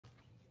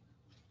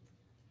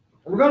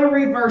We're going to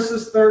read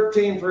verses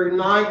 13 through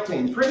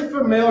 19. Pretty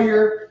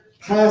familiar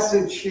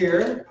passage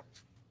here.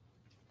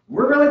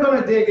 We're really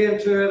going to dig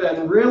into it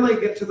and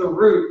really get to the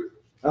root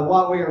of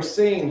what we are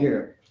seeing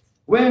here.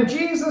 When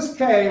Jesus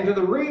came to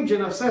the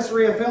region of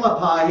Caesarea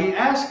Philippi, he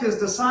asked his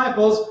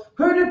disciples,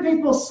 "Who do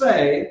people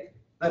say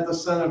that the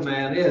Son of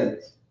Man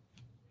is?"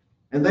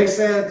 And they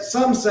said,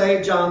 "Some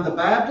say John the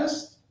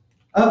Baptist,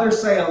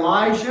 others say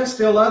Elijah,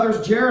 still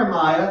others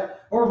Jeremiah,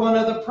 or one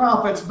of the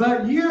prophets.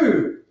 But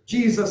you,"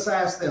 Jesus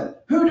asked them,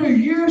 "who do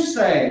you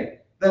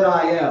say that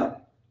I am?"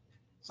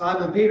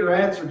 Simon Peter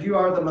answered, "You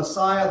are the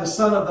Messiah, the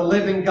Son of the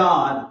living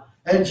God."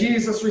 And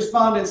Jesus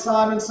responded,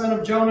 "Simon, son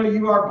of Jonah,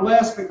 you are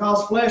blessed,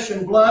 because flesh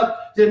and blood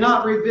did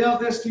not reveal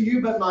this to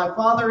you, but my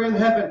Father in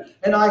heaven.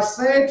 And I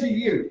say to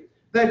you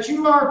that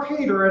you are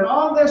Peter, and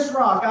on this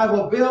rock I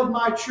will build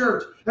my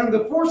church, and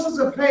the forces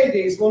of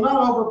Hades will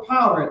not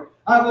overpower it.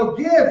 I will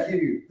give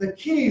you the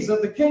keys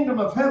of the kingdom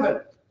of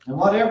heaven. And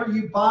whatever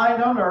you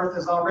bind on earth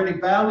is already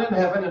bound in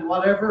heaven, and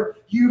whatever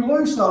you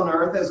loose on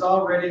earth is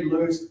already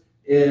loosed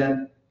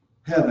in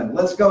heaven."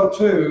 Let's go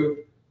to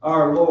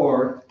our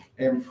Lord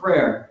in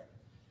prayer.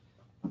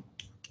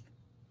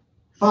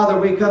 Father,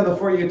 we come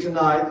before you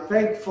tonight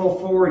thankful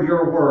for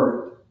your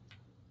word.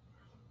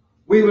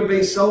 We would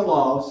be so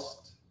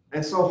lost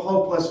and so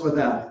hopeless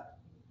without it.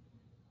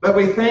 But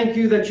we thank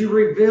you that you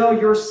reveal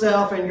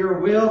yourself and your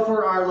will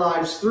for our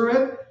lives through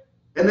it,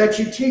 and that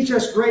you teach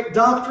us great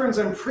doctrines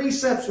and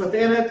precepts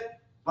within it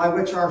by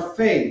which our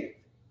faith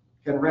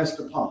can rest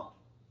upon.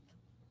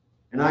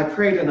 And I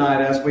pray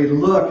tonight, as we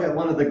look at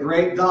one of the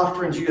great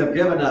doctrines you have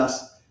given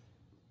us,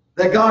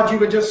 that God, you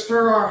would just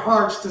stir our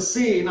hearts to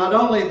see not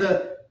only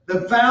the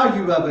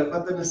value of it,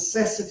 but the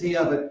necessity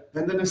of it,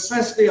 and the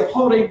necessity of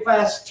holding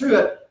fast to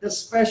it,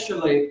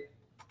 especially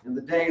in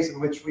the days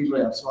in which we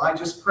live. So I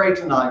just pray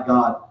tonight,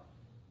 God,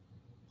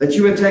 that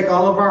you would take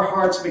all of our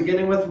hearts,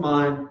 beginning with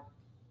mine,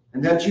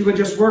 and that you would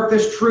just work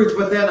this truth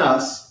within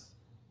us,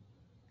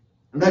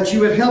 and that you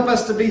would help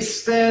us to be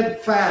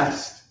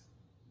steadfast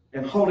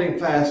in holding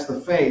fast the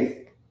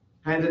faith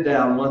handed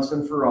down once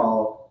and for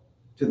all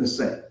to the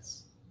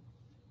saints.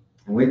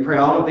 And we pray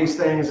all of these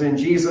things in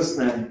Jesus'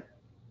 name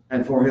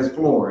and for his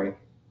glory.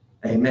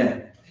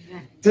 Amen.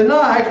 Amen.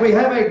 Tonight we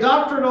have a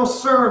doctrinal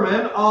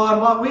sermon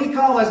on what we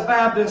call as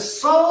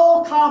Baptists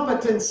soul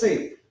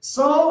competency.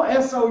 Soul,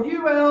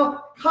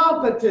 S-O-U-L,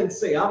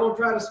 competency. I won't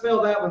try to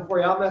spell that one for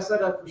you. I'll mess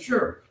that up for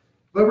sure.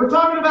 But we're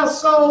talking about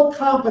soul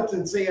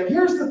competency. And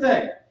here's the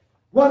thing.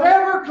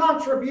 Whatever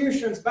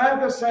contributions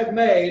Baptists have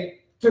made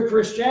to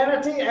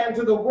Christianity and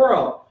to the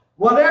world,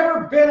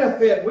 whatever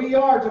benefit we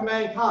are to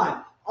mankind,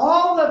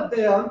 all of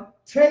them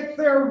take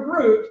their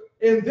root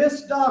in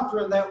this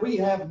doctrine that we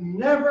have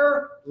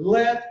never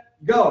let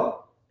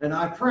go. And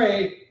I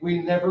pray we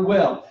never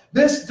will.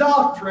 This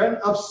doctrine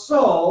of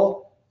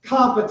soul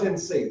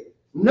competency.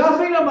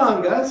 Nothing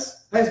among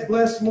us has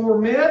blessed more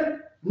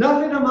men.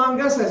 Nothing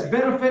among us has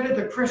benefited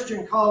the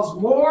Christian cause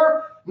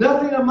more.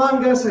 Nothing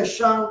among us has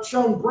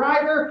shone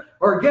brighter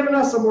or given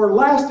us a more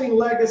lasting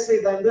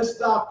legacy than this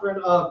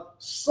doctrine of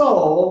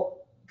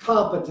soul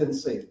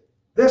competency.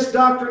 This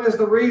doctrine is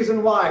the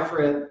reason why,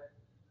 friend.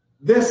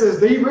 This is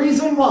the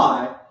reason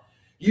why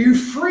you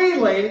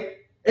freely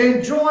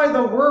enjoy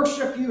the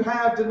worship you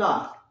have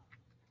tonight.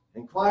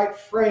 And quite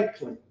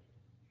frankly,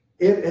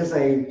 it is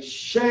a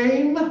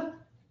shame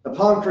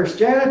upon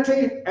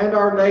Christianity and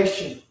our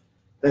nation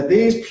that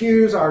these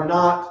pews are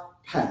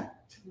not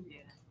packed.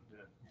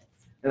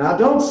 And I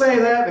don't say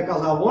that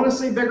because I want to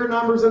see bigger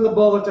numbers in the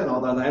bulletin,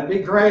 although that'd be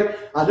great.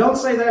 I don't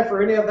say that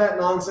for any of that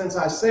nonsense.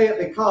 I say it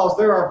because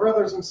there are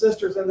brothers and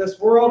sisters in this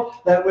world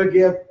that would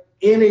give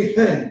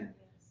anything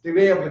to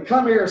be able to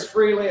come here as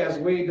freely as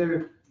we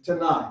do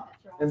tonight.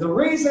 And the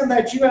reason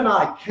that you and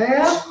I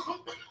can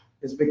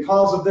is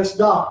because of this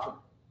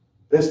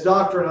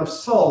doctrine of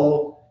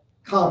soul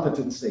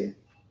competency.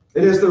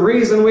 It is the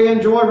reason we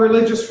enjoy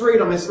religious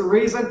freedom. It's the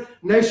reason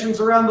nations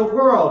around the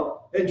world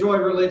enjoy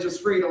religious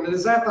freedom. It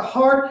is at the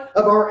heart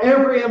of our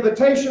every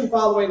invitation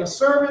following a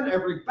sermon,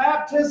 every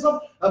baptism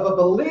of a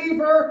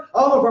believer,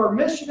 all of our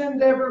mission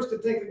endeavors to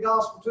take the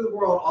gospel to the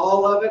world.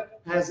 All of it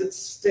has its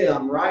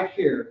stem right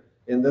here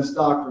in this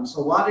doctrine.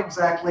 So what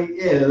exactly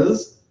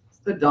is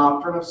the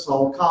doctrine of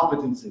soul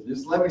competency?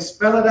 Just let me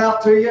spell it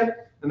out to you,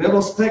 and then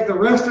we'll take the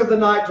rest of the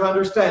night to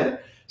understand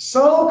it.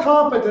 Soul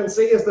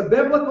competency is the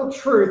biblical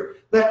truth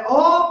that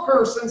all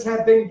persons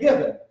have been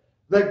given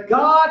the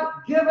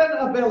God-given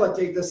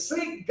ability to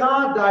seek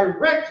God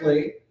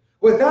directly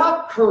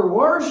without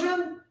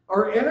coercion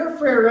or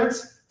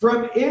interference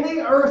from any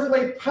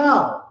earthly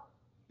power,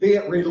 be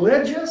it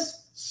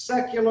religious,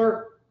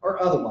 secular,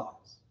 or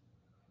otherwise.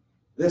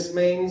 This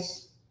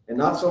means, in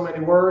not so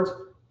many words,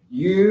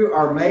 you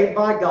are made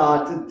by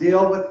God to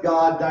deal with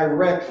God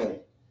directly.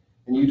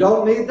 And you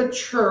don't need the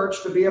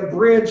church to be a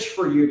bridge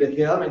for you to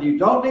him, and you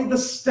don't need the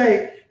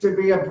state to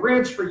be a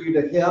bridge for you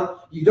to him.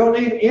 You don't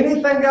need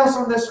anything else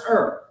on this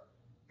earth.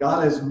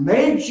 God has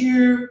made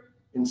you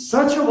in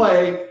such a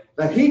way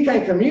that he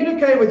can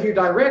communicate with you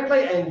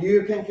directly and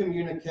you can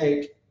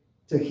communicate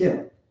to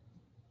him.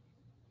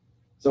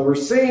 So we're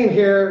seeing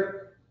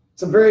here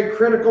some very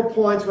critical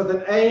points with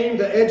an aim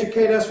to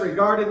educate us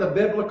regarding the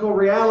biblical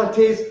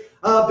realities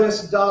of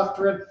this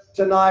doctrine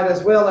tonight,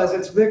 as well as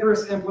its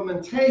vigorous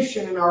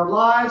implementation in our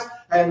lives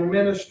and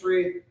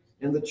ministry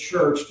in the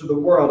church to the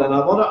world. And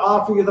I want to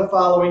offer you the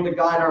following to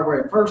guide our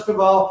way. First of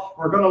all,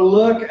 we're going to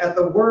look at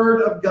the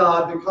Word of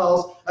God,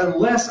 because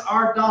unless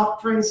our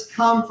doctrines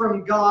come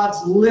from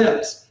God's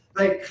lips,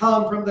 they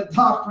come from the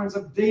doctrines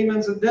of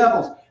demons and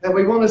devils. And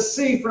we want to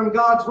see from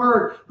God's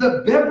Word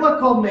the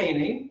biblical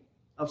meaning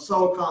of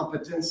soul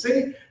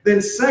competency. Then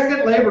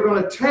secondly, we're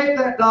going to take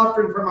that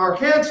doctrine from our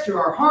heads to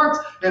our hearts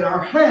and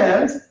our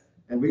hands,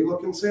 and we will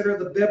consider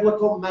the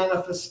biblical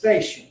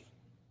manifestation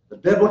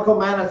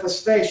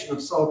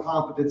of soul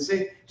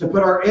competency, to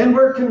put our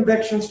inward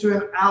convictions to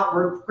an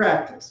outward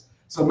practice.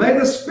 So may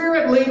the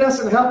Spirit lead us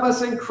and help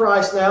us in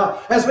Christ now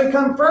as we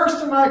come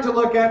first tonight to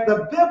look at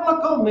the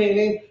biblical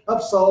meaning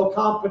of soul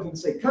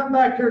competency. Come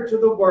back here to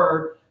the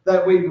word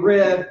that we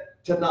read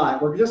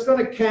tonight. We're just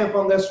going to camp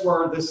on this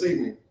word this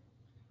evening.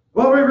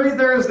 What we read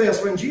there is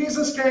this: when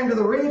Jesus came to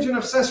the region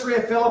of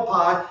Caesarea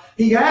Philippi,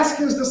 he asked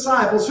his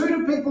disciples, "Who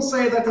do people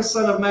say that the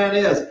Son of Man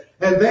is?"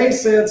 And they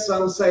said,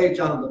 "Some say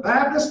John the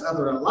Baptist,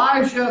 others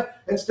Elijah,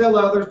 and still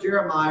others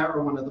Jeremiah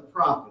or one of the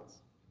prophets.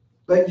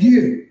 But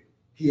you,"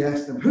 he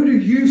asked them, "who do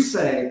you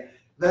say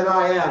that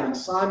I am?" And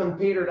Simon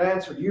Peter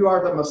answered, "You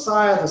are the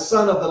Messiah, the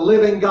Son of the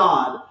living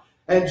God."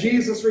 And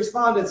Jesus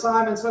responded,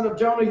 "Simon, son of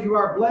Jonah, you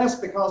are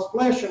blessed, because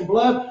flesh and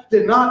blood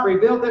did not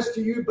reveal this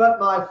to you, but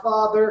my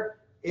Father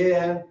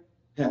in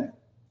heaven."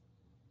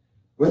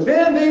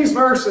 Within these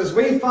verses,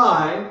 we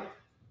find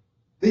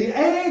the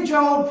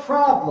age-old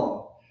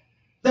problem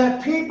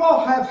that people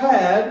have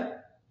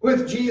had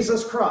with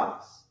Jesus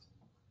Christ.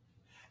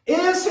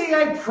 Is he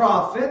a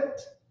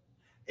prophet?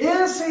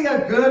 Is he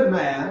a good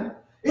man?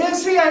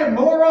 Is he a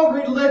moral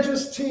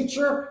religious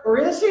teacher? Or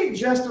is he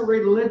just a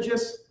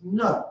religious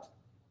nut?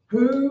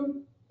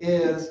 Who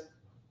is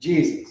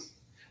Jesus?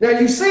 Now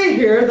you see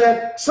here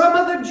that some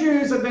of the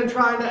Jews have been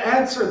trying to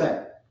answer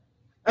that.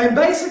 And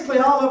basically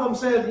all of them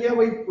said, yeah,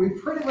 we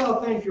pretty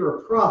well think you're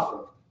a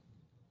prophet,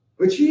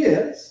 which he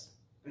is,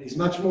 but he's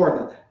much more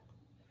than that.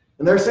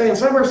 And they're saying,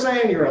 some are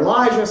saying you're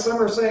Elijah,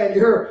 some are saying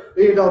you're,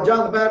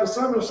 John the Baptist,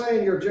 some are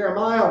saying you're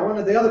Jeremiah or one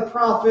of the other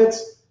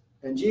prophets.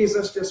 And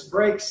Jesus just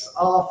breaks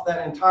off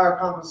that entire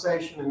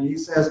conversation and he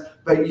says,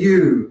 "But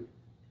you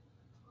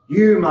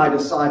my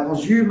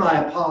disciples, you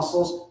my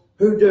apostles,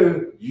 who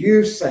do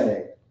you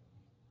say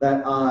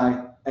that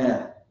I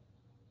am?"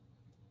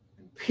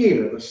 And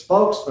Peter, the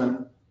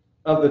spokesman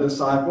of the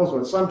disciples,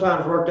 which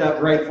sometimes worked out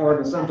great for him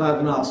and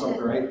sometimes not so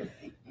great,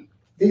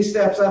 he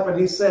steps up and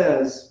he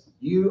says,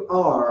 "You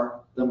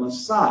are the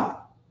Messiah,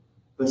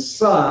 the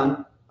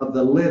Son of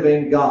the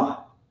living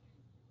God."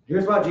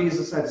 Here's what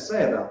Jesus had to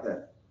say about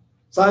that.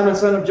 "Simon,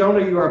 son of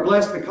Jonah, you are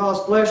blessed,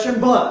 because flesh and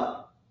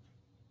blood,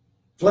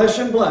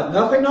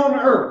 nothing on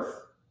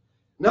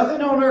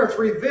earth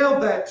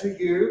revealed that to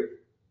you,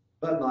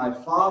 but my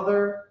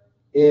Father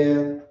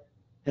in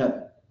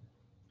heaven."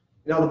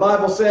 You know, the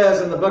Bible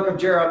says in the book of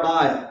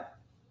Jeremiah,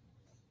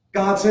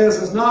 God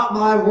says, "Is not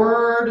my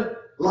word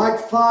like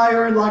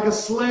fire and like a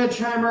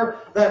sledgehammer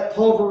that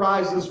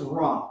pulverizes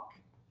rock?"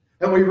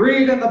 And we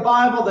read in the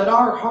Bible that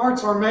our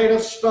hearts are made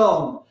of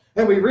stone.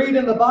 And we read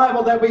in the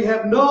Bible that we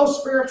have no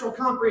spiritual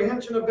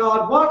comprehension of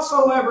God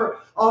whatsoever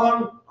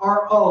on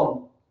our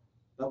own.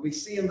 But we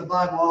see in the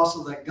Bible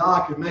also that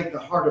God can make the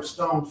heart of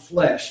stone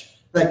flesh,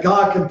 that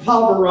God can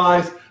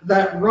pulverize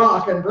that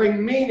rock and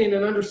bring meaning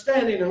and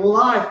understanding and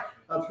life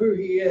of who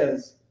he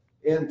is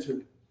into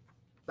it.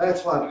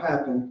 That's what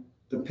happened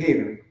to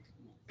Peter.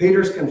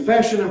 Peter's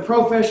confession and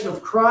profession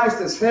of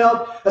Christ is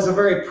held as a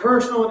very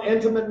personal and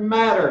intimate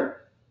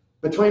matter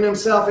between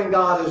himself and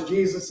God, as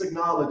Jesus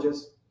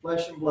acknowledges,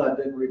 "Flesh and blood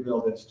didn't reveal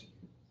this to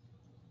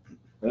you."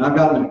 And I've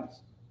got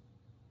news.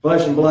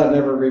 Flesh and blood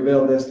never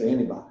revealed this to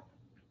anybody.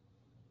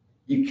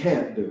 You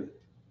can't do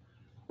it.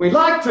 We'd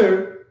like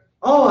to.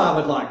 Oh, I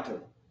would like to.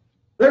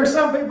 There are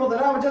some people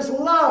that I would just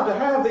love to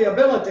have the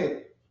ability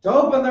to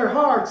open their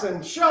hearts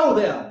and show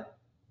them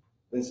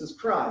this is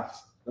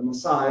Christ, the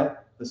Messiah,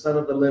 the Son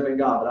of the living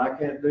God. But I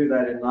can't do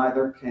that, and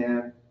neither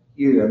can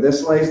you. And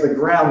this lays the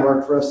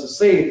groundwork for us to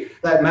see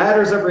that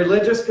matters of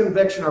religious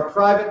conviction are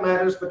private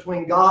matters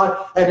between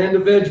God and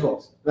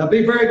individuals. Now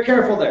be very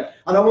careful there.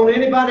 I don't want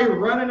anybody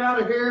running out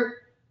of here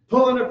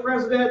pulling a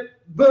President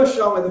Bush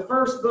on me. The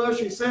first Bush,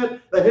 he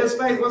said that his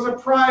faith was a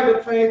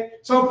private faith,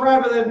 so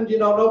private that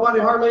nobody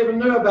hardly even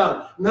knew about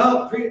it.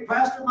 No,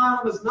 Pastor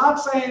Milam is not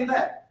saying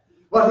that.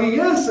 What he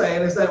is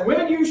saying is that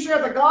when you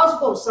share the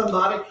gospel with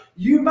somebody,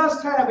 you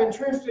must have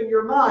entrenched in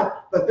your mind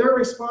that their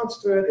response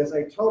to it is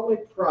a totally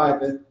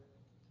private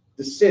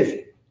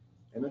decision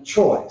and a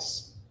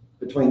choice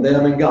between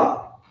them and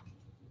God.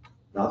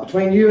 Not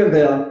between you and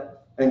them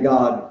and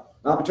God.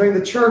 Not between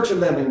the church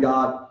and them and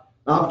God.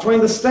 Not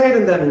between the state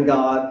and them and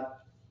God.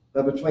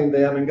 But between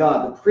them and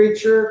God. The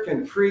preacher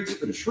can preach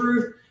the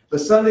truth. The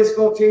Sunday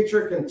school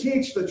teacher can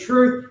teach the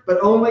truth.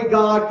 But only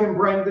God can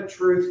bring the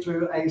truth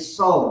to a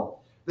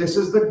soul. This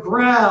is the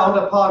ground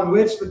upon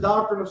which the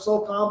doctrine of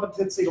soul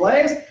competency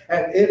lays,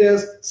 and it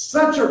is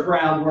such a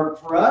groundwork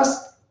for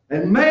us,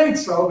 and made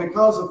so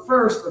because of,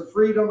 first, the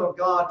freedom of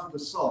God to the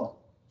soul.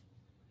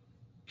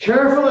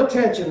 Careful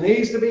attention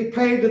needs to be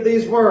paid to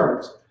these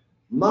words.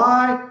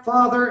 My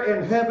Father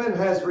in heaven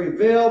has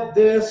revealed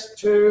this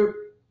to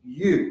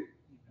you.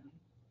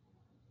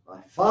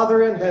 My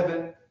Father in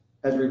heaven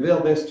has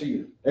revealed this to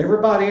you.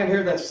 Everybody in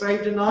here that's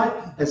saved tonight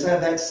has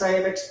had that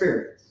same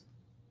experience.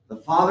 The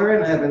Father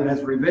in heaven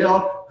has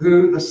revealed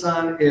who the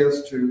Son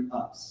is to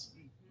us.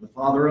 The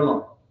Father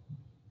alone.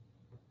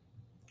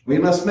 We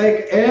must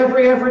make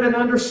every effort in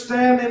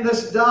understanding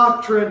this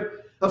doctrine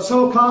of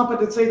soul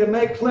competency to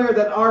make clear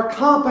that our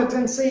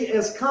competency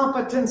is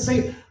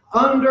competency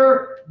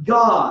under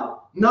God,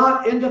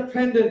 not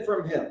independent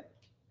from Him.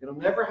 It'll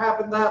never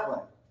happen that way.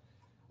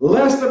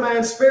 Lest a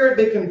man's spirit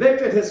be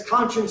convicted, his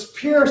conscience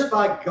pierced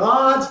by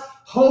God's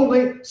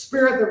Holy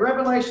Spirit, the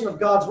revelation of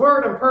God's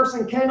Word, and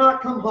person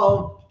cannot come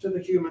home to the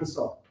human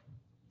soul.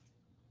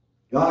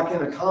 God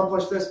can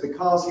accomplish this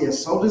because He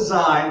has so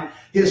designed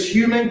His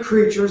human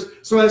creatures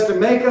so as to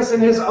make us in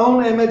His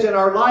own image, and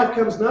our life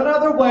comes none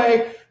other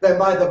way than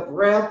by the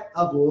breath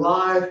of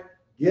life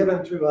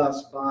given to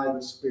us by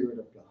the Spirit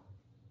of God.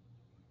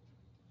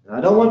 Now,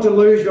 I don't want to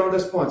lose you on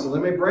this point, so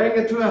let me bring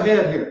it to a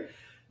head here.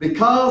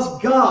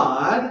 Because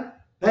God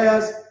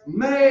has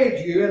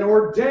made you and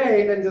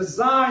ordained and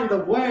designed the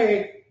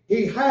way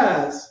He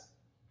has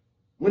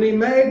when He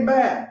made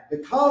man,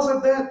 because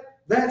of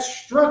that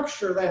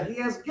structure that He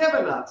has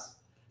given us,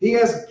 He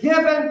has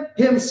given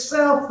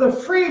Himself the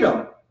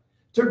freedom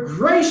to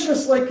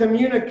graciously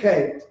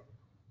communicate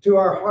to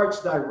our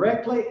hearts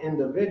directly,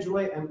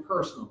 individually, and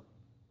personally.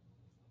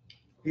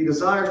 He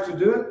desires to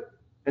do it,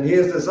 and He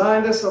has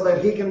designed us so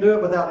that He can do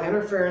it without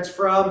interference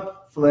from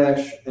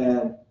flesh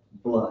and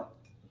blood.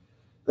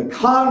 The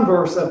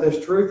converse of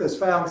this truth is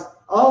found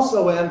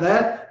also in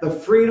that the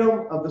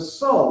freedom of the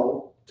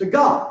soul to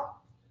God.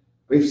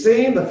 We've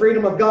seen the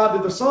freedom of God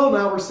to the soul.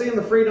 Now we're seeing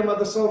the freedom of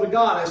the soul to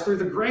God as through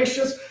the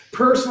gracious,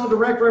 personal,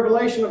 direct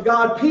revelation of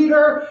God.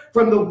 Peter,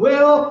 from the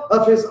will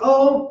of his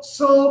own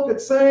soul,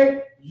 could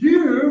say,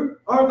 you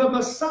are the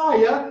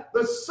Messiah,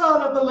 the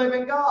Son of the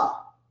living God.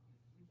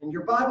 And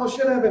your Bible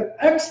should have an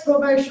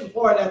exclamation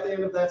point at the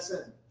end of that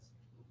sentence.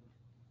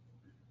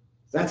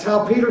 That's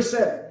how Peter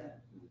said it.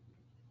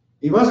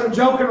 He wasn't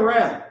joking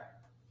around.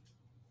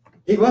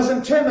 He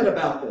wasn't timid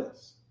about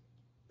this.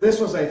 This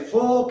was a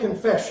full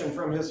confession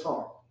from his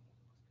heart.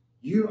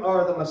 You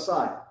are the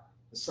Messiah,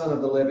 the Son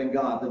of the living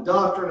God. The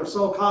doctrine of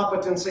soul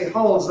competency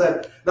holds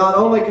that not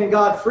only can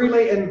God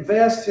freely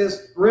invest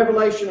His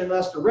revelation in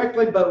us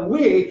directly, but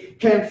we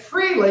can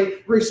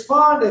freely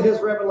respond to His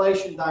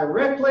revelation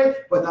directly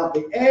without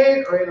the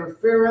aid or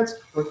interference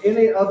of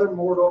any other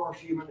mortal or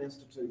human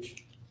institution.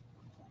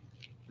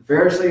 The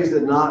Pharisees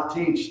did not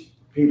teach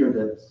Peter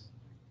this.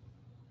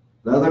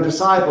 The other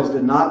disciples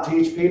did not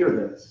teach Peter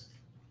this.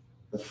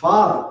 The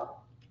Father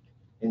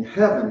in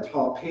heaven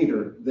taught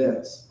Peter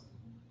this.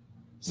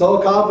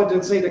 Soul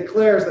competency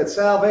declares that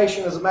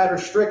salvation is a matter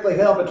strictly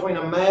held between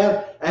a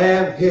man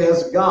and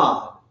his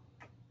God.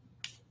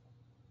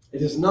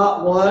 It is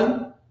not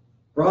one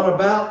brought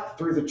about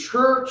through the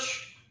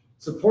church,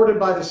 supported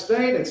by the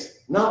state. It's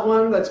not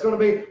one that's going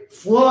to be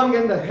flung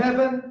into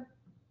heaven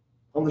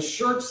on the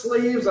shirt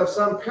sleeves of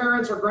some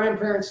parents' or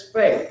grandparents'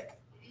 faith.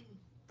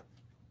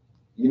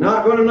 You're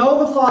not going to know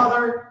the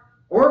Father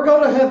or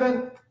go to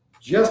heaven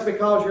just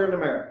because you're in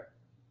America.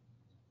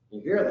 You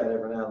hear that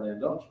every now and then,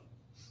 don't you?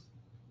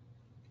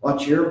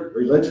 What's your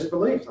religious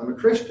beliefs? I'm a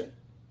Christian.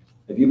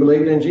 Have you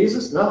believed in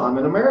Jesus? No, I'm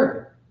an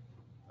American.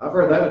 I've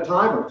heard that a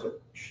time or two.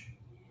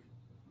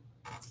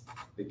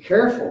 Be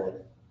careful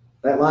with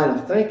that line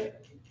of thinking,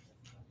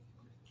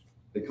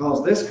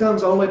 because this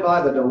comes only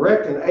by the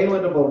direct and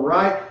alienable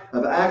right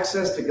of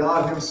access to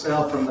God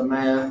Himself from the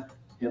man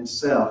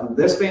himself. And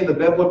this being the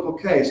biblical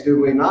case,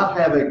 do we not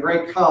have a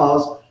great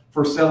cause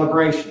for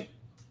celebration?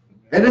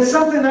 And it's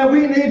something that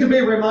we need to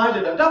be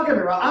reminded of. Don't get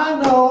me wrong.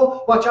 I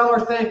know what y'all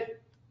are thinking.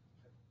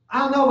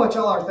 I know what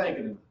y'all are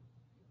thinking.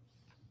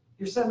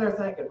 You're sitting there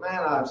thinking, man,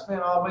 I've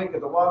spent all week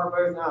at the water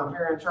booth. Now I'm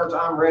here in church.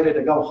 I'm ready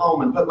to go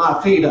home and put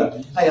my feet up.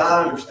 Hey,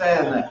 I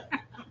understand that.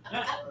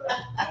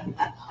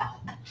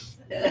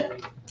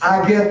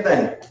 I get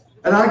that.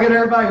 And I get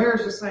everybody here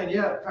just saying,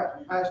 yeah,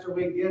 Pastor,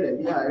 we get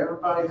it. Yeah,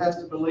 everybody has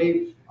to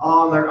believe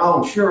on their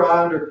own. Sure,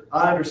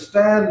 I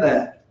understand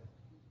that.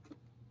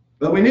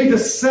 But we need to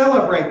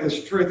celebrate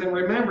this truth and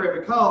remember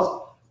it,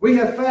 because we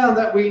have found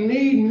that we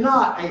need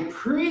not a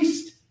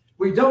priest.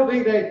 We don't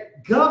need a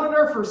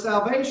governor for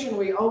salvation.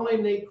 We only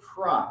need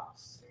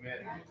Christ.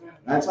 Amen.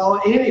 That's all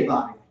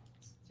anybody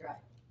needs. Right.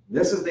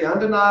 This is the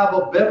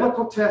undeniable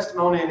biblical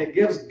testimony, and it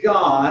gives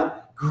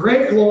God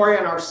great glory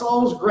and our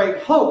souls great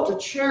hope to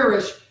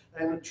cherish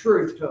and the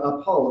truth to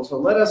uphold. So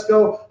let us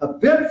go a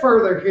bit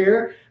further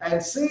here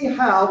and see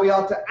how we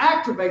ought to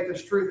activate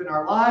this truth in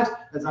our lives,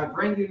 as I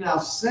bring you now,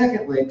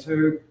 secondly,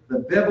 to the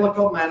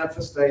biblical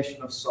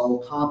manifestation of soul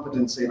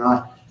competency. And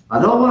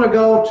I don't want to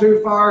go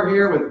too far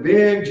here with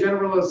big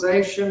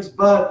generalizations,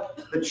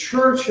 but the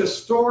church,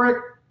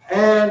 historic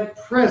and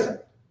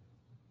present,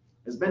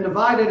 has been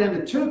divided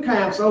into two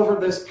camps over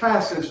this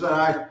passage that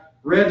I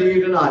read to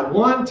you tonight.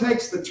 One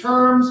takes the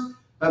terms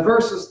of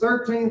verses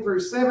 13 through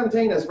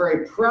 17 as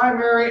very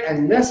primary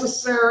and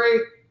necessary,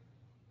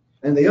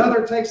 and the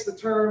other takes the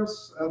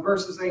terms of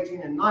verses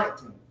 18 and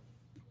 19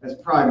 as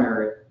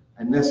primary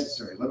and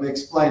necessary. Let me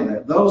explain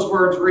that. Those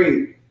words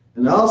read,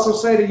 "And I also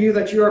say to you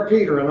that you are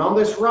Peter, and on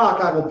this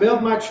rock I will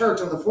build my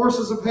church, and the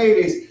forces of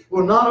Hades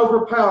will not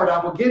overpower it.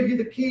 I will give you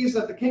the keys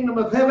of the kingdom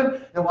of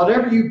heaven, and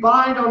whatever you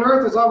bind on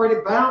earth is already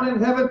bound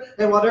in heaven,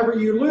 and whatever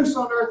you loose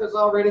on earth is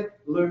already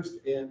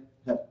loosed in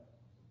heaven."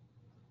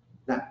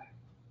 Now,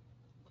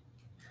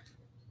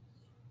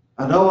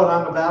 I know what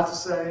I'm about to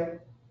say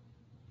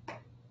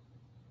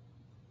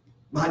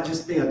might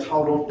just be a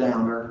total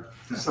downer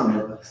to some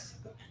of us.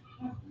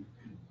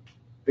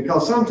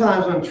 Because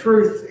sometimes when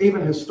truth,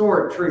 even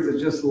historic truth,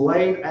 is just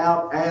laid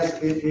out as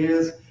it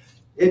is,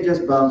 it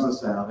just bums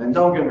us out. And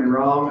don't get me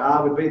wrong, I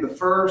would be the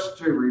first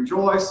to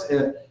rejoice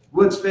if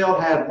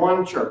Woodsfield had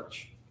one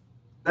church.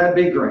 That'd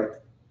be great.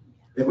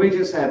 If we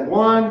just had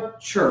one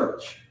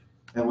church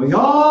and we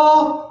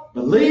all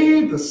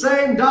believed the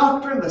same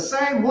doctrine the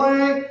same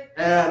way,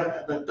 and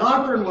the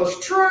doctrine was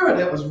true and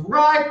it was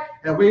right,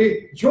 and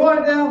we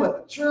joined in with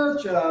the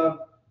church of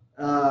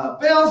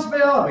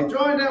Bellsville, and we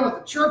joined in with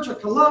the Church of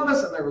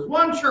Columbus, and there was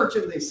one church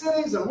in these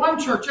cities and one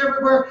church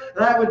everywhere,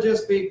 that would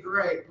just be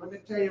great. Let me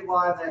tell you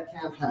why that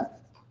can't happen.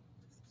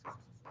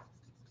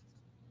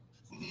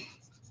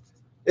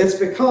 It's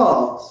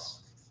because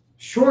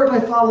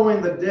shortly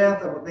following the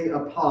death of the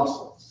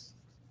apostles,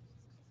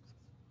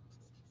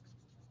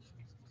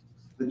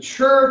 the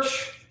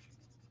church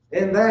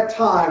in that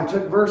time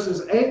took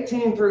verses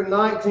 18 through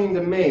 19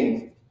 to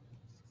mean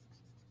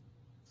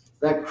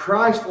that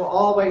Christ will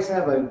always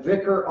have a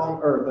vicar on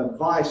earth, a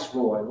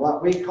viceroy,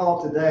 what we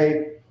call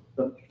today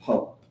the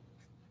Pope,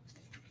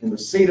 in the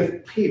seat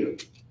of Peter.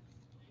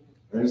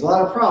 There's a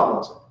lot of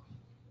problems.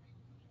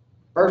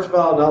 First of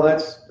all, no,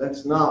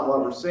 that's not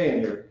what we're seeing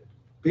here.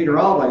 Peter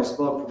always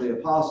spoke for the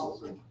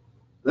apostles. And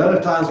the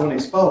other times when he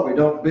spoke, we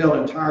don't build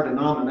entire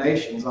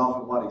denominations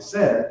off of what he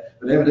said,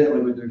 but evidently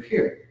we do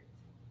here.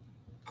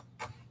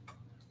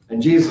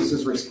 And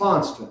Jesus'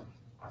 response to him.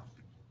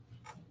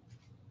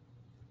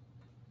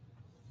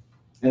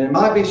 And it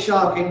might be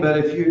shocking, but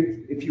if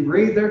you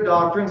read their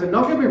doctrines, and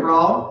don't get me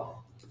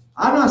wrong,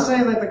 I'm not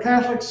saying that the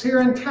Catholics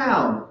here in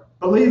town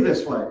believe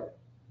this way.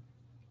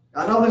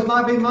 I know this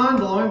might be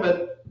mind-blowing,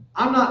 but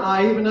I'm not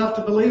naive enough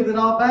to believe that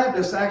all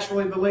Baptists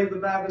actually believe the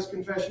Baptist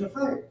Confession of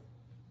Faith.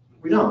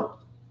 We don't.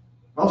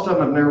 Most of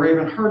them have never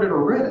even heard it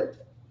or read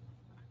it.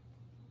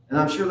 And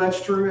I'm sure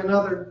that's true in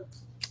other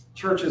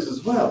churches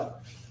as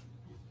well.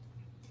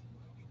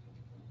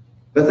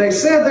 But they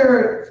said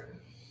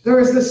there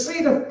is the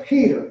seat of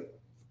Peter.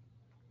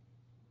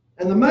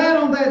 And the man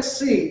on that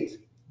seat,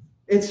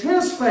 it's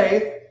his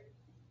faith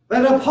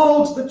that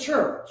upholds the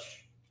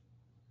church.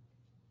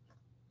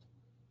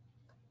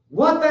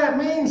 What that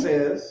means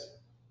is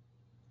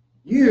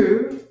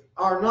you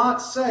are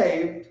not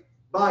saved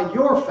by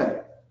your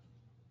faith.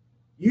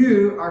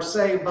 You are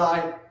saved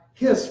by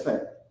his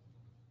faith.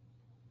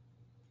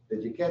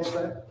 Did you catch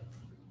that?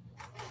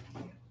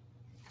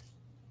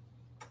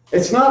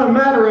 It's not a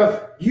matter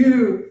of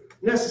you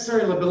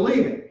necessarily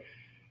believing.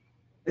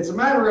 It's a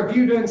matter of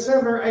you doing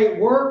 7 or 8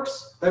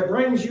 works that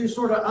brings you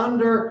sort of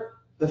under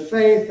the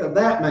faith of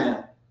that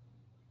man.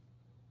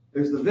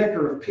 There's the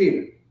vicar of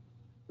Peter,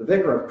 the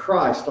vicar of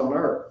Christ on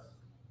earth.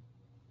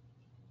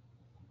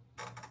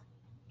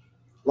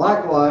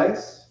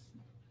 Likewise,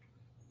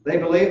 they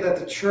believed that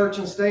the church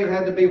and state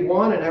had to be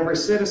one, and every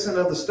citizen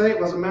of the state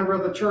was a member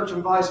of the church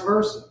and vice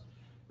versa.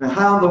 Now,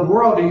 how in the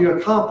world do you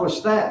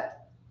accomplish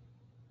that?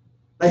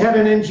 They had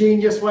an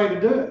ingenious way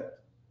to do it.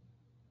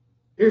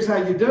 Here's how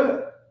you do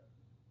it.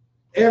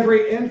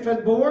 Every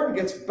infant born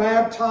gets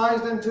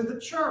baptized into the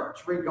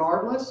church,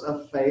 regardless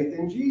of faith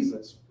in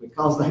Jesus,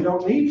 because they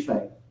don't need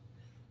faith.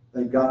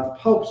 They've got the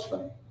Pope's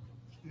faith.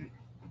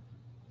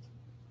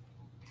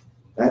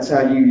 That's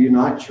how you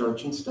unite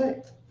church and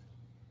state.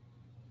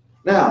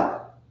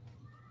 Now,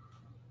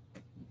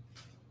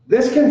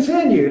 this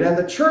continued, and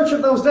the church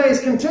of those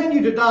days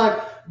continued to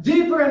dive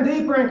deeper and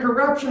deeper in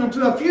corruption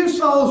until a few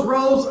souls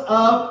rose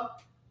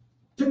up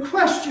to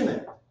question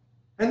it.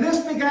 And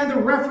this began the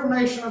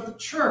Reformation of the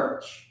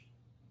church.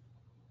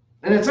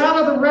 And it's out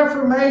of the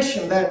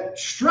Reformation that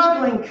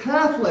struggling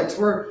Catholics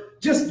were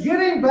just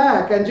getting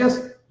back and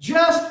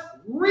just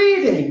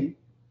reading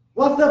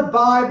what the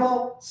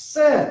Bible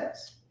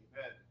says.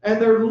 Amen.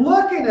 And they're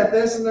looking at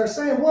this and they're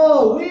saying,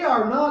 whoa, we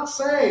are not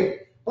saved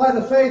by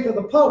the faith of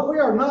the Pope. We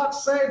are not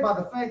saved by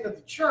the faith of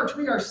the church.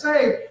 We are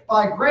saved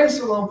by grace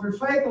alone, through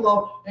faith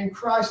alone, in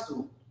Christ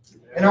alone.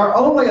 Amen. And our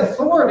only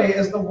authority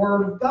is the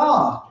Word of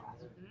God.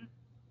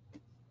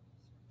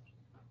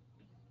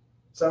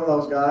 Some of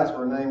those guys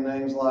were named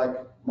names like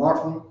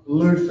Martin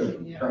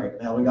Luther. Yeah. Great.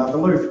 Now we got the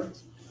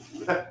Lutherans.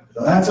 So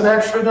that's an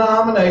extra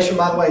denomination.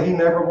 By the way, he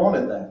never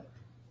wanted that.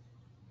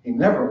 He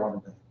never wanted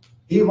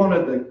He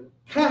wanted the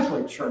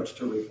Catholic Church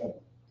to reform.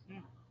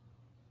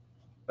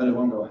 But it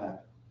wasn't going to happen.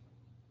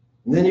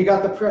 And then you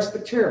got the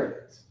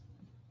Presbyterians.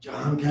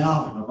 John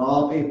Calvin, of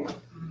all people,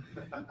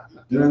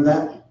 doing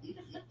that.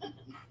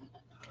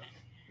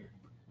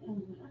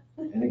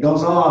 And it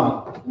goes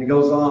on, and it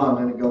goes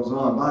on, and it goes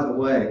on. By the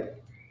way,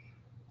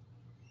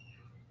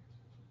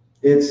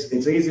 it's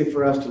easy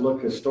for us to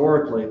look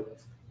historically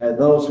at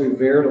those who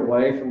veered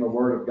away from the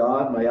Word of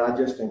God. May I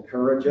just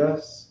encourage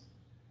us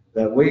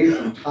that we,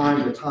 from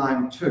time to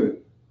time, too,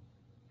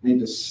 need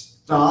to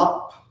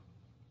stop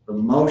the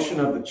motion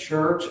of the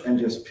church and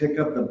just pick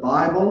up the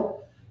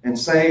Bible and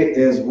say,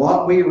 is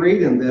what we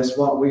read in this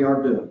what we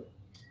are doing?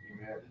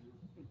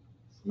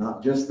 It's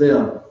not just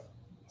them.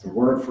 It's a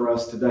word for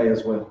us today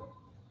as well.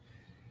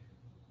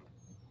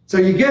 So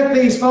you get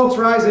these folks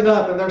rising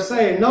up and they're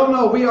saying,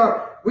 no, we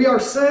are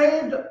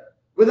saved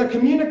with a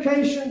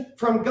communication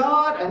from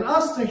God and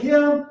us to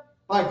Him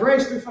by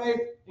grace through faith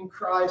in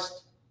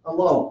Christ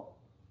alone.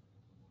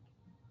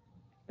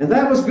 And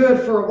that was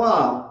good for a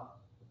while,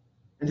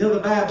 until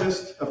the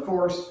Baptists, of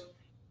course,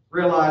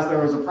 realized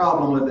there was a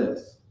problem with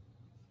this.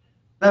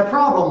 That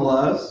problem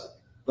was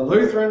the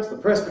Lutherans, the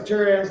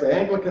Presbyterians, the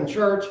Anglican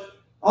Church,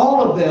 all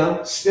of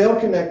them still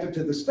connected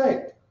to the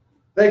state.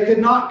 They could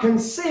not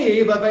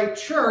conceive of a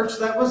church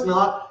that was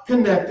not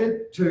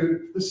connected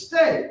to the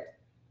state.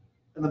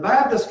 And the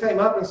Baptists came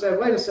up and said,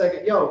 wait a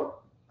second,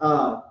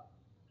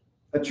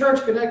 a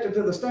church connected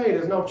to the state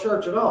is no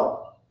church at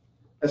all.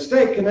 A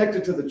state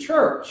connected to the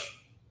church,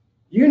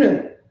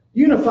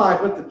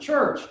 unified with the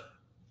church,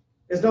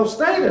 is no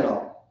state at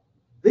all.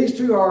 These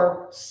two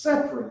are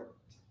separate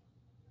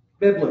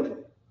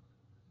biblically.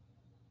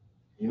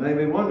 You may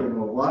be wondering,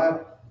 well, why?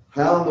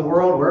 How in the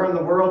world, where in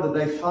the world did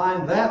they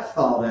find that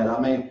thought at? I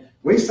mean,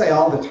 we say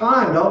all the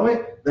time, don't we,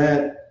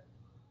 that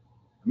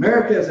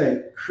America is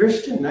a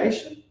Christian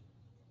nation?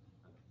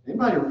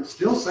 Anybody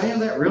still saying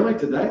that really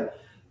today?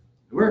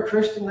 We're a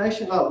Christian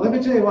nation? Oh, let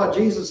me tell you what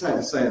Jesus had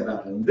to say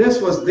about it. This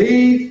was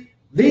the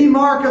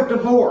mark of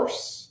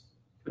divorce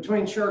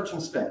between church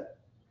and state.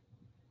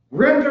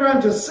 Render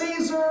unto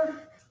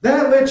Caesar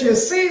that which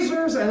is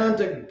Caesar's, and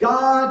unto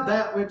God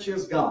that which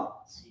is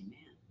God's. Amen.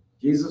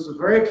 Jesus was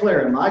very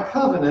clear. In my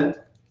covenant,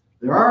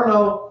 there are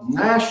no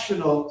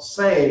national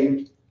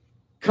saved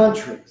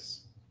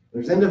countries.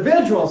 There's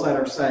individuals that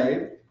are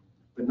saved,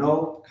 but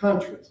no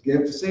countries.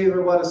 Give to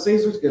Caesar what is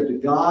Caesar's, give to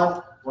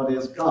God what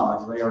is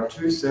God's. They are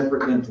two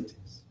separate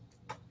entities.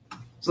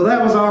 So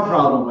that was our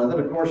problem with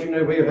it. Of course, you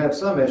knew we would have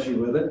some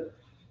issue with it.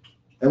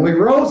 And we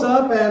rose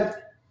up and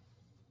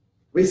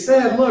we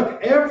said,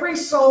 look, every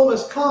soul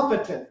is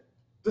competent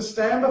to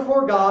stand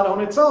before God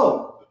on its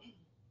own.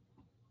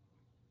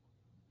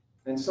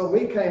 And so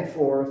we came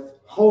forth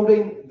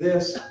holding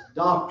this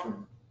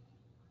doctrine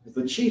as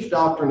the chief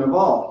doctrine of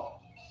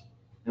all.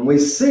 And we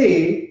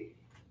see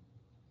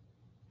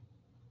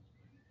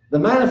the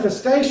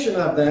manifestation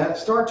of that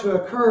start to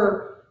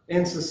occur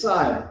in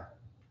society.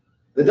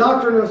 The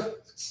doctrine of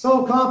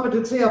soul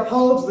competency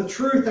upholds the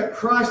truth that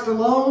Christ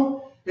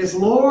alone is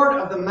Lord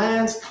of the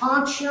man's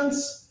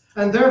conscience,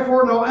 and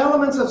therefore no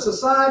elements of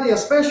society,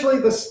 especially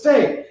the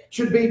state,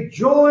 should be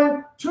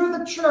joined to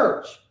the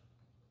church.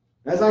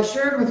 As I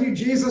shared with you,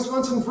 Jesus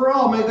once and for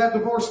all made that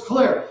divorce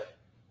clear.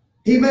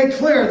 He made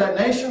clear that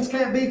nations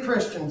can't be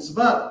Christians,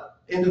 but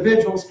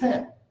individuals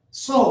can.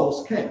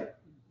 Souls can.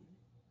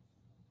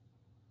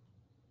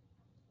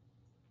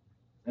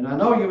 And I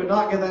know you would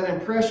not get that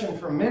impression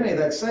from many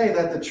that say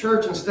that the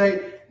church and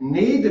state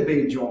need to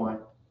be joined.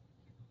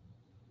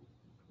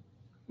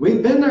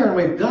 We've been there and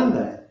we've done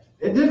that.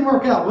 It didn't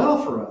work out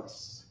well for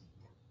us.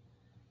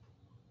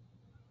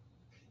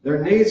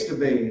 There needs to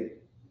be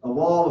a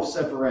wall of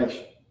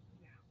separation.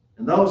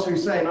 And those who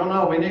say,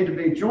 no, we need to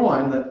be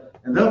joined,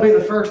 and they'll be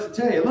the first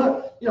to tell you,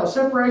 look,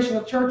 separation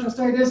of church and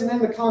state isn't in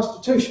the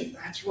Constitution.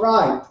 That's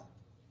right.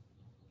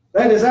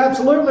 That is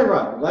absolutely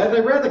right. I'm glad they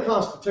read the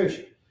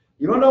Constitution.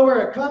 You want to know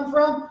where it come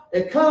from?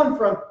 It come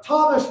from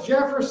Thomas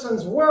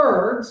Jefferson's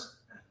words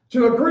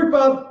to a group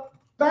of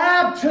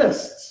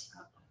Baptists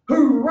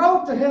who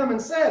wrote to him and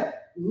said,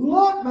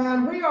 look,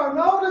 man, we are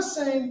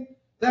noticing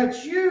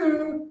that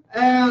you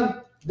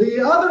and the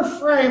other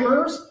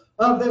framers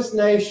of this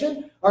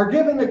nation are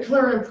given the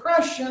clear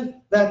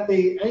impression that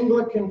the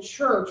Anglican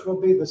Church will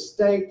be the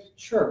state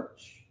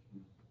church.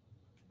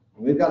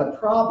 And we've got a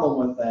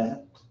problem with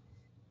that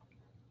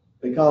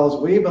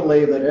because we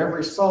believe that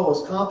every soul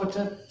is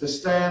competent to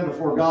stand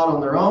before God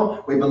on their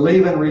own. We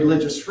believe in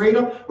religious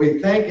freedom. We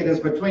think it is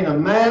between a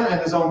man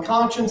and his own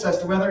conscience as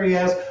to whether he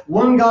has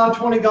one God,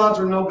 20 gods,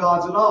 or no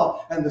gods at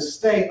all. And the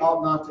state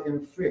ought not to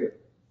interfere.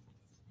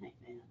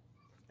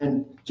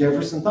 And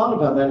Jefferson thought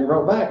about that and he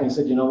wrote back and he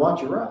said, you know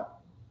what, you're right.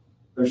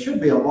 There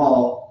should be a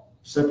wall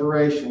of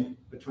separation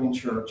between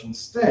church and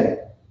state.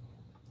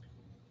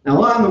 Now,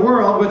 why in the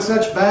world would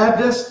such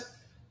Baptists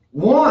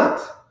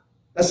want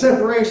a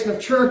separation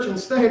of church and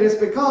state? Is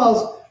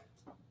because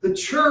the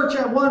church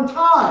at one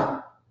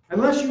time,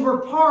 unless you were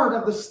part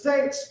of the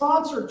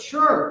state-sponsored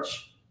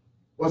church,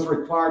 was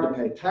required to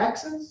pay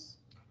taxes.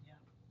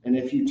 And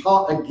if you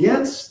taught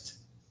against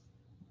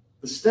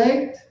the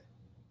state,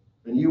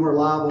 then you were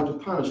liable to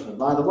punishment.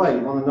 By the way,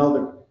 you want to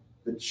know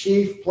the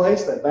chief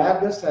place that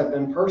Baptists have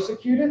been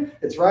persecuted?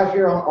 It's right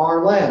here on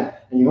our land.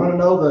 And you want to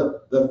know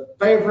the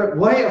favorite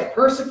way of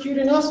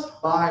persecuting us?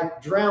 By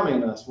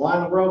drowning us. Why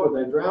in the world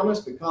would they drown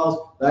us? Because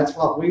that's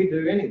what we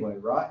do anyway,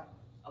 right?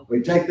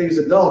 We take these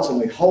adults and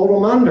we hold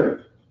them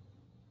under.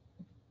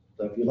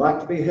 So if you like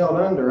to be held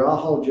under, I'll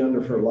hold you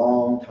under for a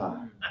long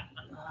time.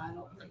 I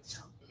don't think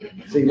so.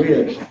 See,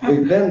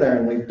 we've been there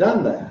and we've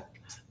done that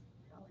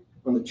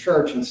when the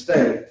church and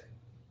state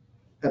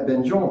have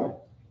been joined.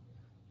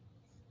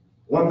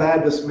 One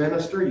Baptist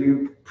minister,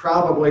 you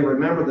probably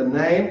remember the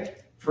name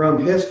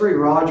from history,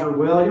 Roger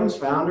Williams,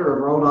 founder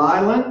of Rhode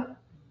Island.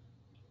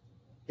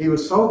 He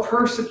was so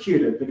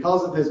persecuted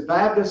because of his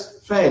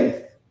Baptist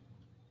faith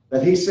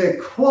that he said,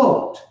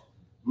 quote,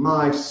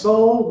 "My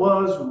soul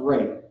was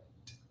raped."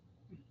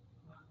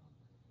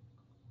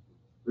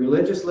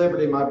 Religious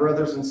liberty, my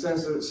brothers and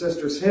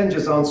sisters,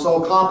 hinges on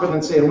soul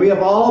competency, and we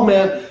of all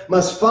men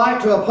must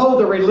fight to uphold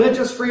the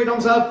religious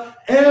freedoms of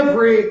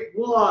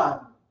everyone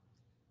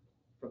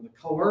from the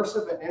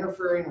coercive and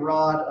interfering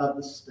rod of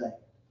the state.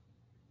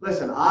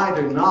 Listen, I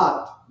do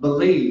not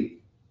believe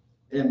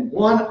in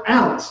 1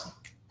 ounce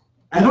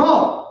at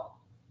all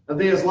of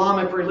the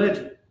Islamic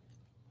religion.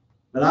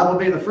 But I will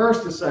be the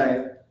first to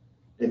say,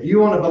 if you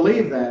want to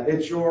believe that,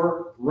 it's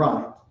your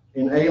right,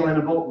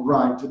 inalienable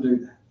right to do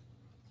that.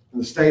 And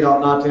the state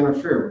ought not to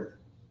interfere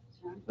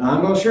with it. Now,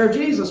 I'm going to share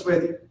Jesus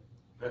with you.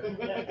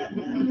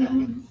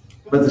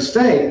 But the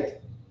state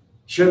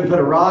shouldn't put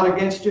a rod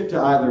against you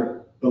to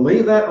either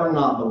believe that or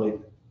not believe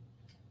it.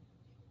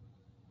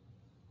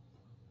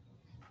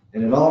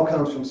 And it all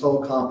comes from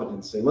soul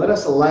competency. Let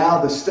us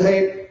allow the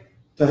state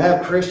to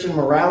have Christian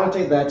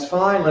morality. That's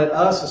fine. Let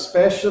us,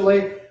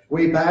 especially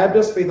we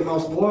Baptists, be the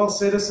most loyal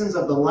citizens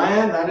of the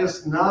land. That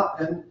is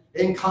not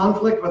in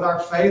conflict with our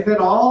faith at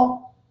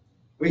all.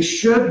 We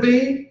should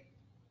be.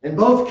 And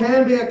both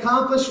can be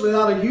accomplished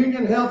without a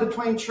union held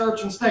between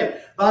church and state.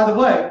 By the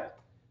way,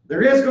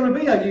 there is going to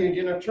be a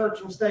union of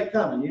church and state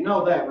coming. You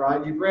know that,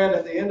 right? You've read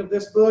at the end of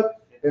this book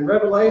in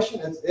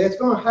Revelation. It's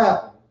going to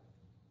happen.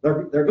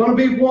 They're going to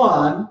be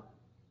one.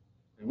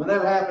 And when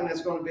that happens,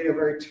 it's going to be a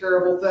very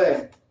terrible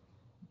thing.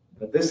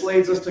 But this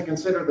leads us to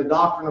consider the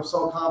doctrine of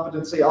soul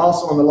competency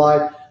also in the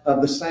light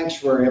of the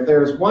sanctuary. If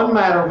there is one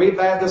matter we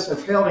Baptists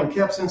have held and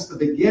kept since the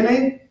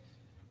beginning,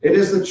 it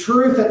is the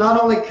truth that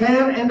not only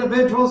can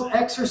individuals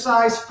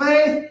exercise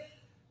faith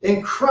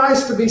in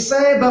Christ to be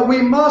saved, but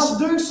we must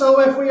do so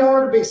if we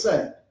are to be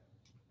saved.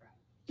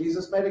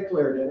 Jesus made it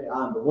clear, didn't he?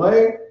 I'm the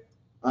way,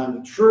 I'm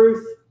the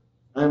truth,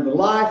 I'm the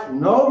life.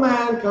 No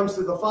man comes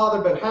to the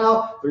Father, but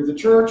how? Through the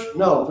church?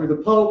 No. Through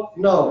the Pope?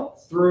 No.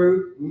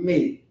 Through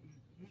me.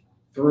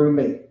 Through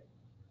me.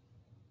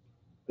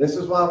 This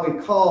is why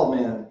we call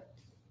men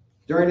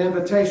during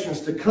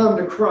invitations to come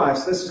to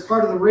Christ. This is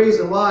part of the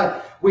reason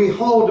why we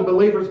hold to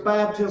believers'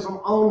 baptism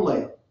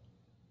only.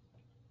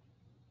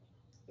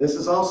 This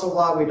is also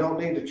why we don't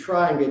need to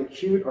try and get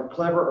cute or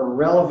clever or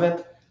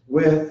relevant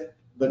with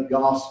the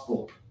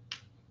gospel.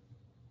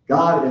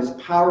 God is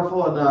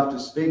powerful enough to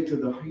speak to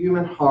the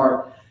human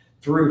heart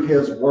through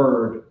his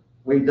word.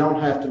 We don't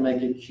have to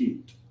make it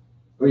cute.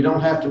 We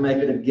don't have to make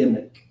it a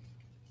gimmick.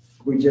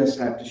 We just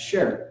have to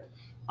share it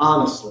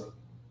honestly.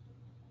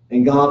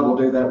 And God will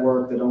do that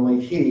work that only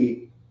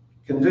he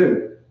can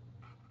do,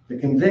 to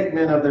convict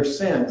men of their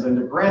sins and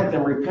to grant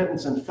them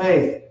repentance and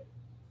faith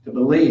to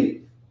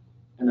believe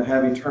and to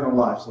have eternal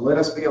life. So let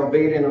us be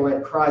obedient and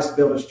let Christ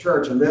build his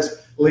church. And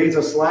this leads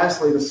us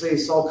lastly to see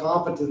soul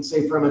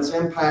competency from its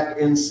impact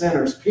in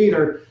sinners.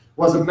 Peter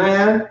was a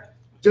man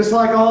just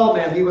like all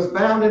men. He was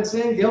bound in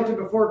sin, guilty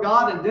before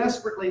God, and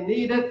desperately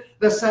needed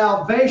the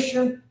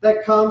salvation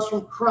that comes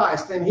from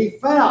Christ. And he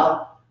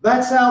found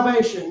that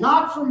salvation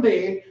not from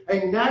being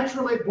a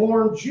naturally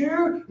born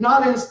Jew,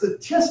 not in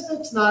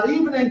statistics, not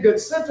even in good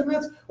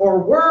sentiments or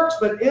works,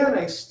 but in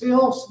a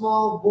still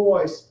small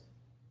voice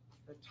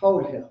that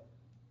told him,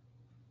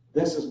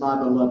 "This is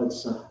my beloved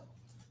Son,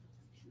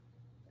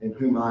 in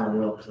whom I am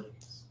well pleased."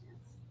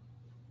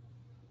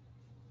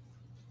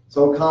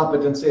 Soul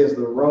competency is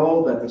the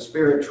role that the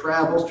Spirit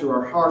travels to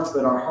our hearts,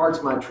 that our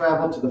hearts might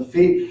travel to the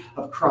feet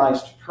of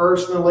Christ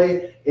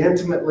personally,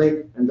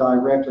 intimately, and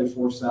directly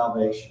for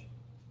salvation.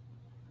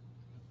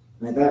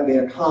 May that be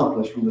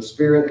accomplished from the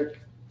Spirit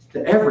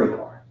to every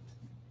heart,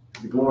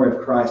 to the glory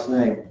of Christ's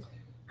name.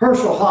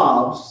 Herschel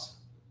Hobbs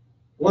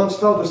once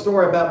told the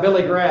story about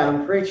Billy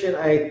Graham preaching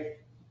a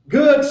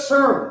good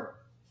sermon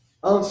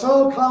on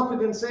soul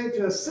competency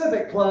to a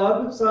civic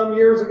club some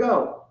years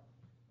ago.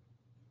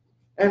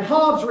 And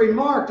Hobbs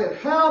remarked at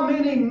how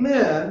many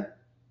men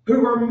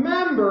who were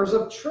members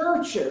of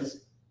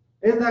churches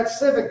in that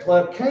civic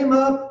club came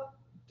up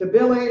to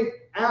Billy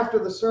after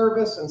the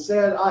service and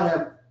said, "I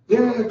have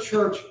been in the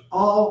church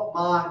all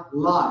my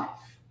life,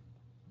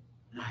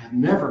 and I have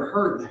never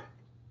heard that."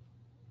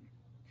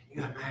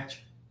 Can you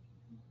imagine?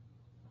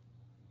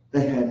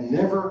 They had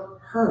never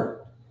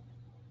heard.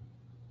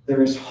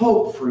 There is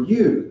hope for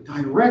you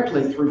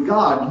directly through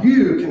God.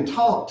 You can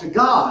talk to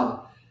God.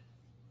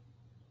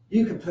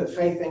 You can put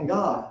faith in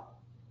God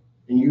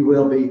and you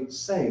will be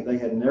saved. They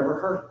had never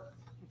heard it.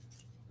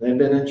 They'd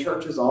been in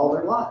churches all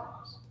their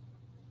lives.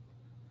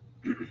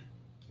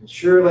 And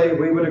surely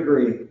we would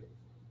agree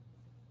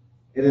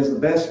it is the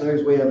best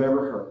news we have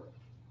ever heard.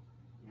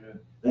 Yeah.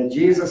 That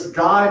Jesus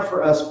died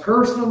for us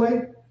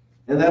personally,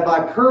 and that by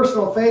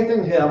personal faith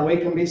in him we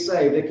can be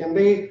saved. It can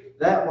be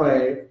that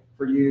way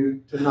for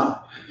you tonight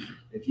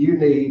if you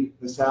need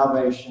the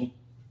salvation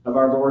of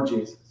our Lord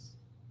Jesus.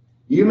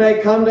 You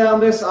may come down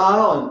this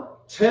aisle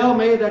and tell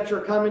me that you're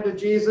coming to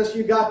Jesus.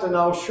 You got to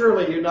know,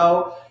 surely you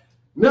know,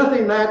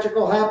 nothing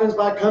magical happens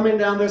by coming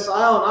down this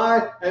aisle, and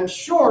I am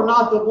sure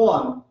not the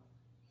one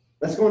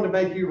that's going to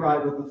make you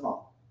right with the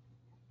Father.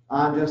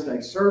 I'm just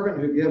a servant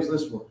who gives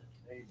this word.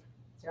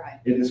 That's right.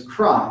 It is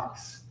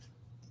Christ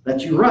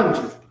that you run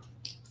to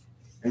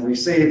and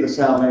receive the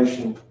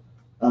salvation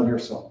of your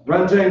soul.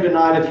 Run to him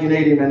tonight if you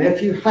need him, and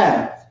if you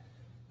have,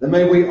 then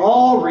may we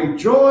all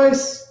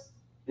rejoice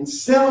and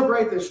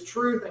celebrate this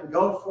truth and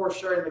go forth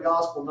sharing the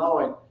gospel,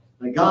 knowing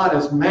that God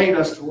has made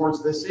us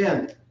towards this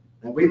end,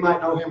 that we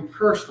might know him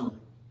personally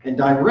and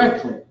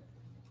directly.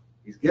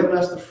 He's given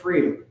us the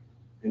freedom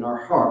in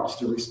our hearts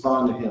to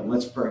respond to him.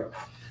 Let's pray.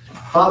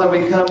 Father,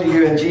 we come to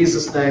you in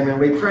Jesus' name, and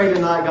we pray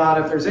tonight,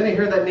 God, if there's any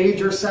here that needs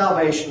your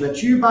salvation,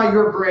 that you, by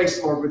your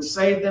grace, Lord, would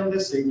save them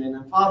this evening.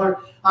 And Father,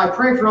 I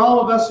pray for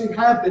all of us who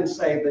have been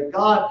saved, that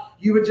God,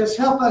 you would just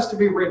help us to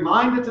be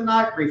reminded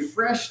tonight,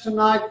 refreshed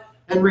tonight,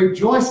 and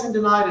rejoicing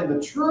tonight in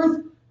the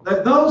truth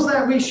that those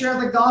that we share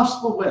the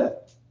gospel with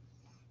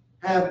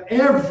have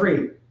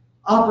every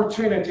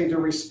opportunity to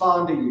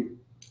respond to you.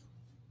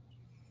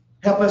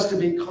 Help us to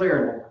be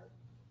clear, Lord,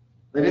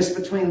 that it's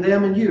between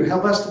them and you.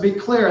 Help us to be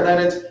clear that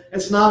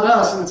it's not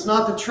us, and it's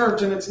not the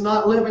church, and it's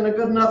not living a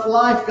good enough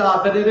life,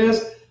 God, but it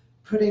is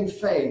putting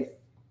faith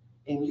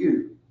in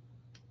you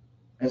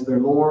as their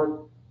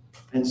Lord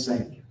and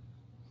Savior.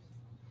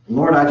 And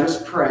Lord, I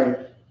just pray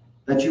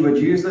that you would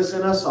use this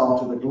in us all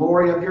to the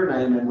glory of your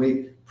name, and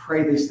we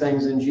pray these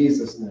things in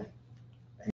Jesus' name.